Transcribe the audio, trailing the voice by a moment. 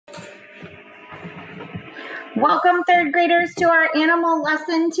Welcome, third graders, to our animal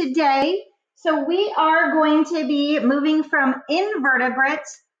lesson today. So we are going to be moving from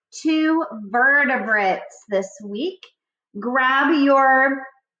invertebrates to vertebrates this week. Grab your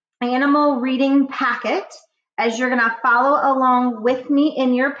animal reading packet as you're going to follow along with me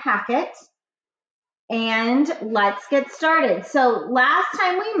in your packet. And let's get started. So last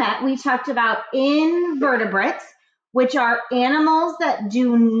time we met, we talked about invertebrates, which are animals that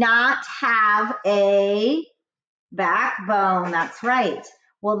do not have a backbone. That's right.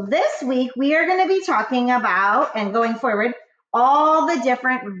 Well, this week we are going to be talking about, and going forward, all the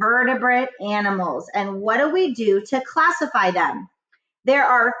different vertebrate animals and what do we do to classify them. There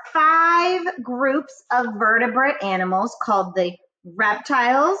are 5 groups of vertebrate animals called the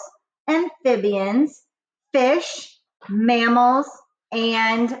reptiles, amphibians, fish, mammals,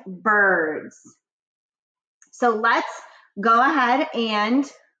 and birds. So let's go ahead and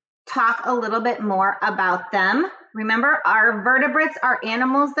talk a little bit more about them. Remember, our vertebrates are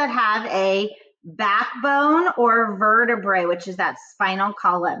animals that have a backbone or vertebrae, which is that spinal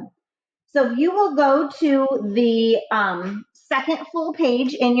column. So you will go to the second full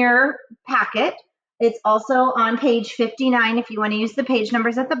page in your packet. It's also on page 59 if you want to use the page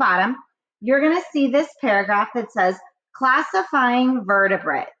numbers at the bottom. You're going to see this paragraph that says, classifying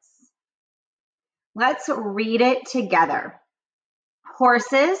vertebrates. Let's read it together.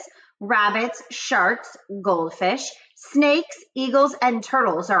 Horses, rabbits, sharks, goldfish, snakes, eagles, and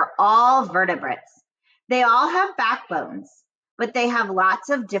turtles are all vertebrates. They all have backbones, but they have lots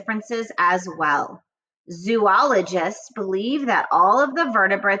of differences as well. Zoologists believe that all of the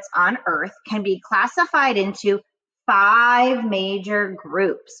vertebrates on Earth can be classified into 5 major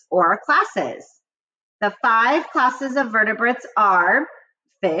groups or classes. The 5 classes of vertebrates are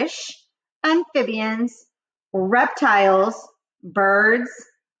fish, amphibians, reptiles, birds,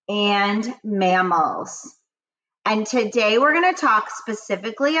 and mammals. And today we're going to talk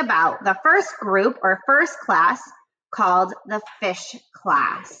specifically about the first group or first class called the fish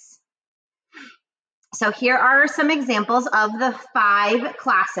class. So here are some examples of the 5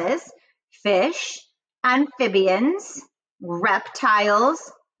 classes: fish, amphibians,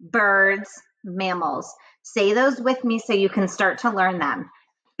 reptiles, birds, mammals. Say those with me so you can start to learn them.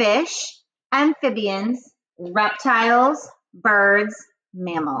 Fish, amphibians, reptiles, birds,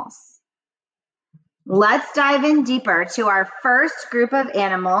 mammals. Let's dive in deeper to our first group of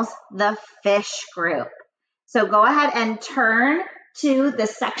animals, the fish group. So go ahead and turn to the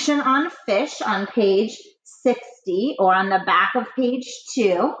section on fish on page 60 or on the back of page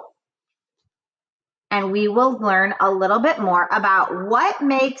 2. And we will learn a little bit more about what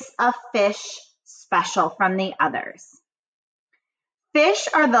makes a fish special from the others. Fish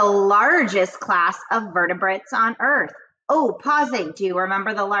are the largest class of vertebrates on Earth. Oh, pausing. Do you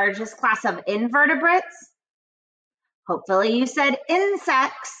remember the largest class of invertebrates? Hopefully you said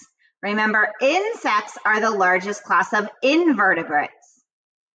insects. Remember, insects are the largest class of invertebrates.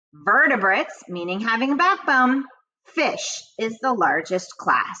 Vertebrates, meaning having a backbone. Fish is the largest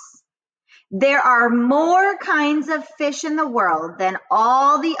class. There are more kinds of fish in the world than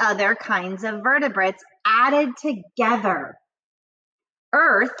all the other kinds of vertebrates added together.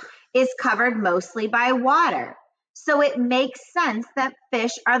 Earth is covered mostly by water, so it makes sense that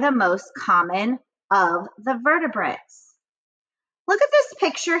fish are the most common of the vertebrates. Look at this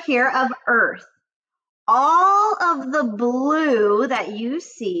picture here of Earth. All of the blue that you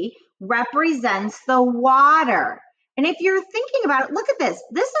see represents the water. And if you're thinking about it, look at this.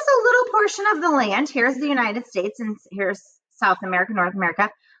 This is a little portion of the land. Here's the United States and here's South America, North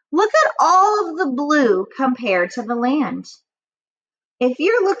America. Look at all of the blue compared to the land. If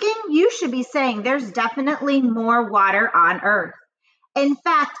you're looking, you should be saying there's definitely more water on Earth. In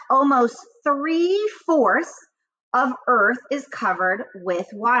fact, almost 3/4 of Earth is covered with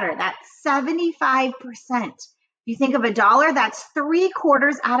water. That's 75%. If you think of $1, that's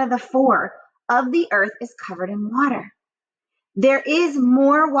 3/4 out of the 4 of the Earth is covered in water. There is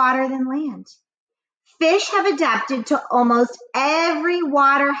more water than land. Fish have adapted to almost every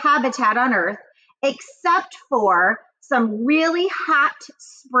water habitat on Earth except for some really hot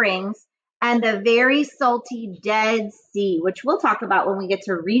springs and the very salty Dead Sea, which we'll talk about when we get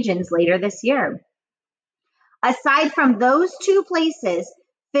to regions later this year. Aside from those 2 places,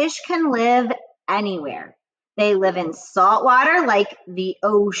 fish can live anywhere. They live in salt water like the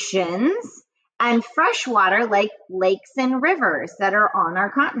oceans and freshwater like lakes and rivers that are on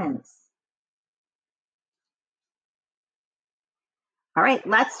our continents. All right,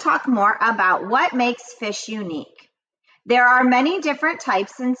 let's talk more about what makes fish unique. There are many different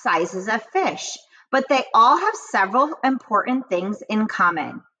types and sizes of fish, but they all have several important things in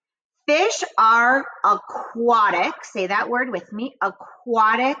common. Fish are aquatic, say that word with me,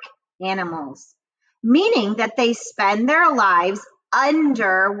 aquatic animals, meaning that they spend their lives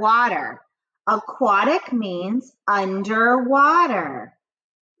underwater. Aquatic means underwater.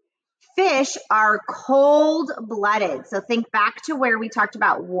 Fish are cold-blooded. So think back to where we talked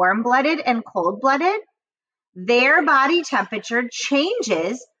about warm-blooded and cold-blooded. Their body temperature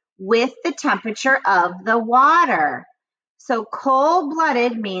changes with the temperature of the water. So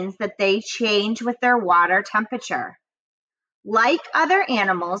cold-blooded means that they change with their water temperature. Like other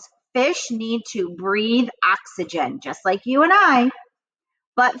animals, fish need to breathe oxygen, just like you and I.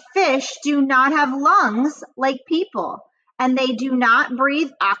 But fish do not have lungs like people, and they do not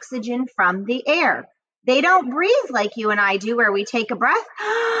breathe oxygen from the air. They don't breathe like you and I do, where we take a breath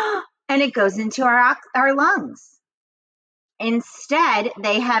and it goes into our lungs. Instead,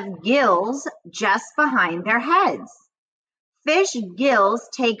 they have gills just behind their heads. Fish gills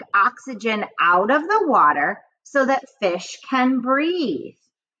take oxygen out of the water so that fish can breathe.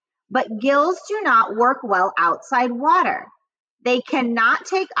 But gills do not work well outside water. They cannot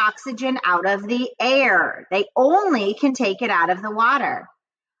take oxygen out of the air. They only can take it out of the water.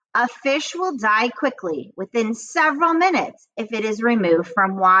 A fish will die quickly within several minutes if it is removed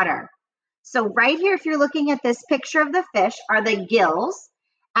from water. So right here, if you're looking at this picture of the fish, are the gills.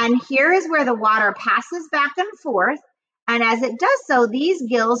 And here is where the water passes back and forth. And as it does so, these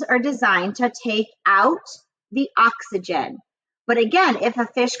gills are designed to take out the oxygen. But again, if a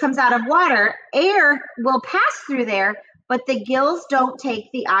fish comes out of water, air will pass through there, but the gills don't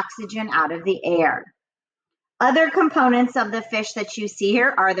take the oxygen out of the air. Other components of the fish that you see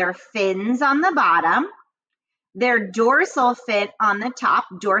here are their fins on the bottom, their dorsal fin on the top.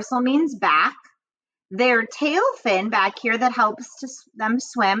 Dorsal means back. Their tail fin back here that helps them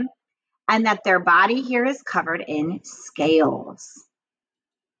swim, and that their body here is covered in scales.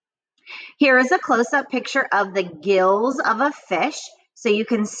 Here is a close-up picture of the gills of a fish. So you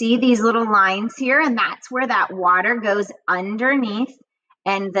can see these little lines here, and that's where that water goes underneath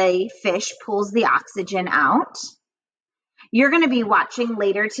and the fish pulls the oxygen out. You're going to be watching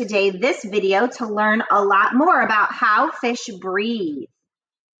later today this video to learn a lot more about how fish breathe.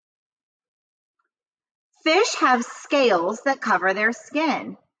 Fish have scales that cover their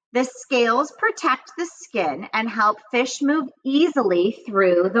skin. The scales protect the skin and help fish move easily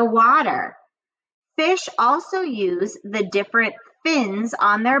through the water. Fish also use the different fins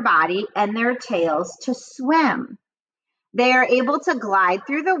on their body and their tails to swim. They are able to glide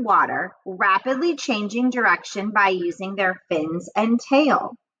through the water, rapidly changing direction by using their fins and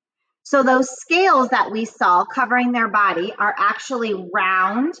tail. So those scales that we saw covering their body are actually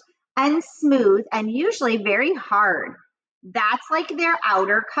round and smooth and usually very hard. That's like their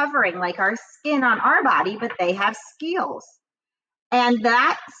outer covering, like our skin on our body, but they have scales. And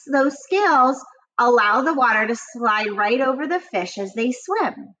those scales allow the water to slide right over the fish as they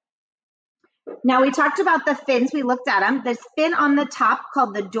swim. Now we talked about the fins, we looked at them. The fin on the top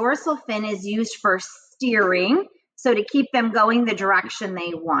called the dorsal fin is used for steering, so to keep them going the direction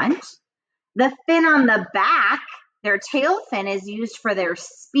they want. The fin on the back, their tail fin, is used for their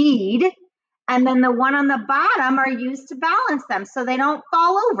speed. And then the one on the bottom are used to balance them so they don't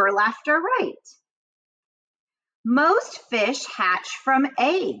fall over left or right. Most fish hatch from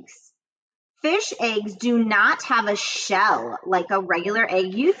eggs. Fish eggs do not have a shell like a regular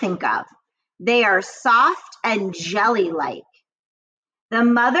egg you think of. They are soft and jelly-like. The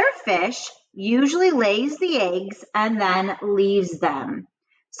mother fish usually lays the eggs and then leaves them.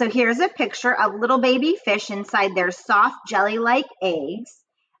 So here's a picture of little baby fish inside their soft jelly-like eggs.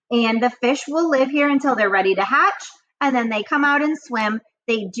 And the fish will live here until they're ready to hatch, and then they come out and swim.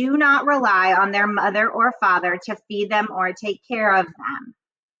 They do not rely on their mother or father to feed them or take care of them.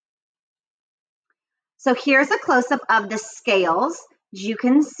 So here's a close-up of the scales. As you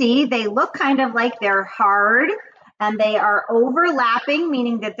can see, they look kind of like they're hard, and they are overlapping,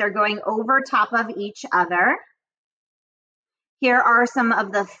 meaning that they're going over top of each other. Here are some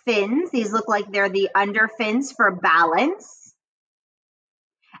of the fins. These look like they're the under fins for balance.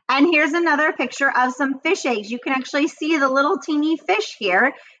 And here's another picture of some fish eggs. You can actually see the little teeny fish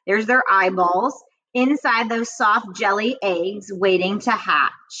here. There's their eyeballs inside those soft jelly eggs waiting to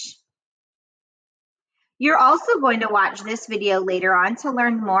hatch. You're also going to watch this video later on to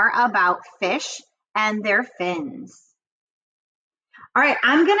learn more about fish and their fins. All right,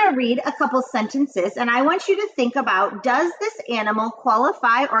 I'm going to read a couple sentences, and I want you to think about, does this animal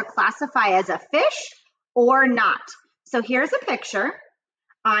qualify or classify as a fish or not? So here's a picture.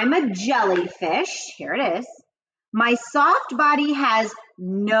 I'm a jellyfish. Here it is. My soft body has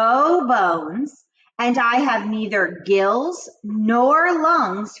no bones, and I have neither gills nor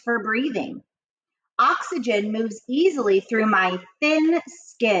lungs for breathing. Oxygen moves easily through my thin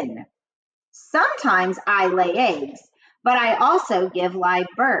skin. Sometimes I lay eggs, but I also give live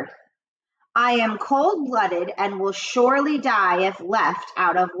birth. I am cold-blooded and will surely die if left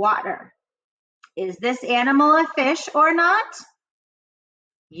out of water. Is this animal a fish or not?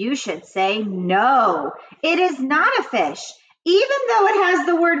 You should say no. It is not a fish. Even though it has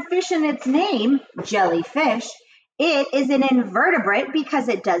the word fish in its name, jellyfish, it is an invertebrate because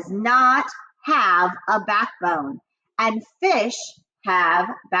it does not have a backbone, and fish have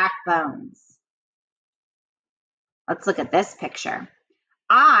backbones. Let's look at this picture.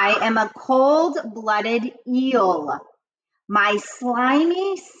 I am a cold-blooded eel. My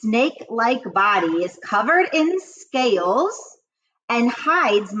slimy snake-like body is covered in scales and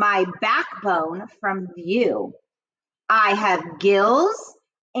hides my backbone from view. I have gills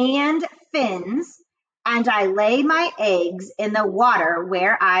and fins, and I lay my eggs in the water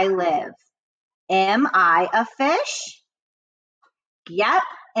where I live. Am I a fish? Yep,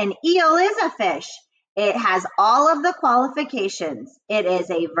 an eel is a fish. It has all of the qualifications. It is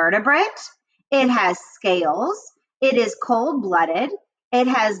a vertebrate. It has scales. It is cold-blooded. It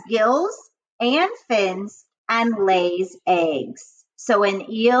has gills and fins and lays eggs. So an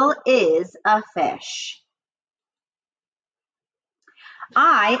eel is a fish.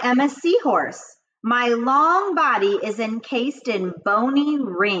 I am a seahorse. My long body is encased in bony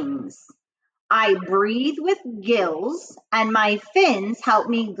rings. I breathe with gills, and my fins help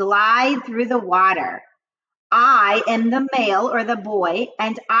me glide through the water. I am the male or the boy,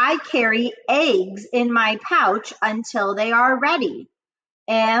 and I carry eggs in my pouch until they are ready.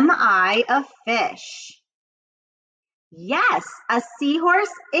 Am I a fish? Yes, a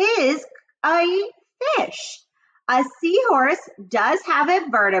seahorse is a fish. A seahorse does have a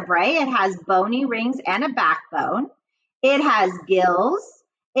vertebrae. It has bony rings and a backbone. It has gills.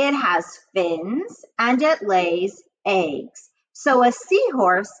 It has fins, and it lays eggs. So a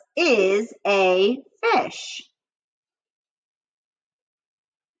seahorse is a fish.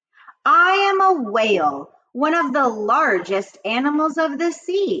 I am a whale, one of the largest animals of the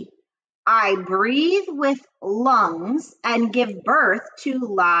sea. I breathe with lungs and give birth to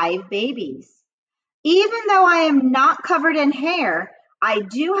live babies. Even though I am not covered in hair, I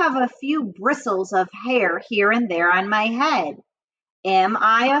do have a few bristles of hair here and there on my head. Am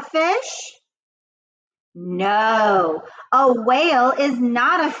I a fish? No, a whale is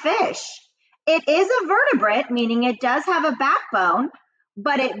not a fish. It is a vertebrate, meaning it does have a backbone,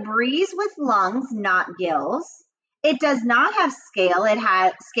 but it breathes with lungs, not gills. It does not have scales.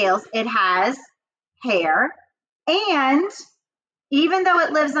 It has hair. And even though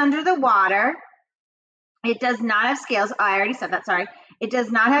it lives under the water, it does not have scales. Oh, I already said that, sorry. It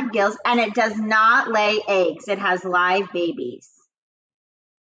does not have gills, and it does not lay eggs. It has live babies.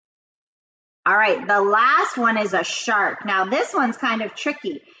 All right, the last one is a shark. Now, this one's kind of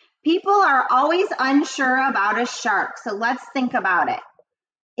tricky. People are always unsure about a shark, so let's think about it.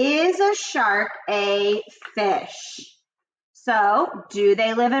 Is a shark a fish? So, do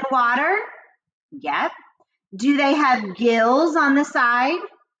they live in water? Yep. Do they have gills on the side?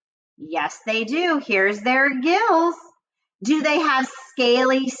 Yes, they do. Here's their gills. Do they have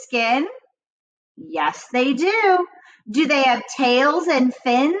scaly skin? Yes, they do. Do they have tails and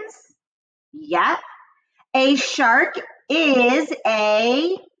fins? Yep. A shark is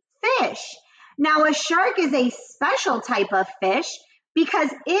a fish. Now, a shark is a special type of fish because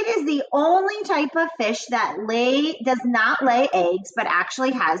it is the only type of fish that does not lay eggs, but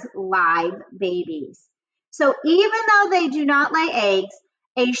actually has live babies. So even though they do not lay eggs,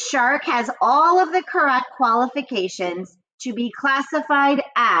 a shark has all of the correct qualifications to be classified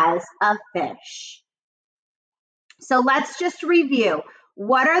as a fish. So let's just review.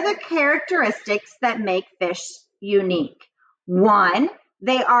 What are the characteristics that make fish unique? One,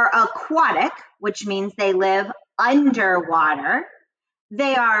 they are aquatic, which means they live underwater.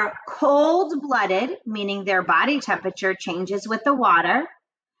 They are cold-blooded, meaning their body temperature changes with the water.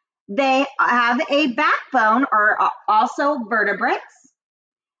 They have a backbone, or also vertebrates.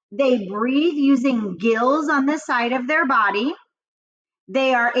 They breathe using gills on the side of their body.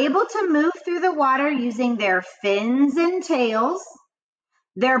 They are able to move through the water using their fins and tails.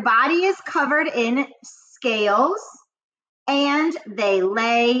 Their body is covered in scales, and they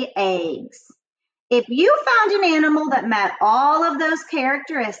lay eggs. If you found an animal that met all of those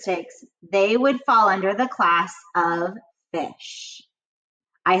characteristics, they would fall under the class of fish.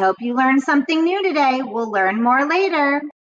 I hope you learned something new today. We'll learn more later.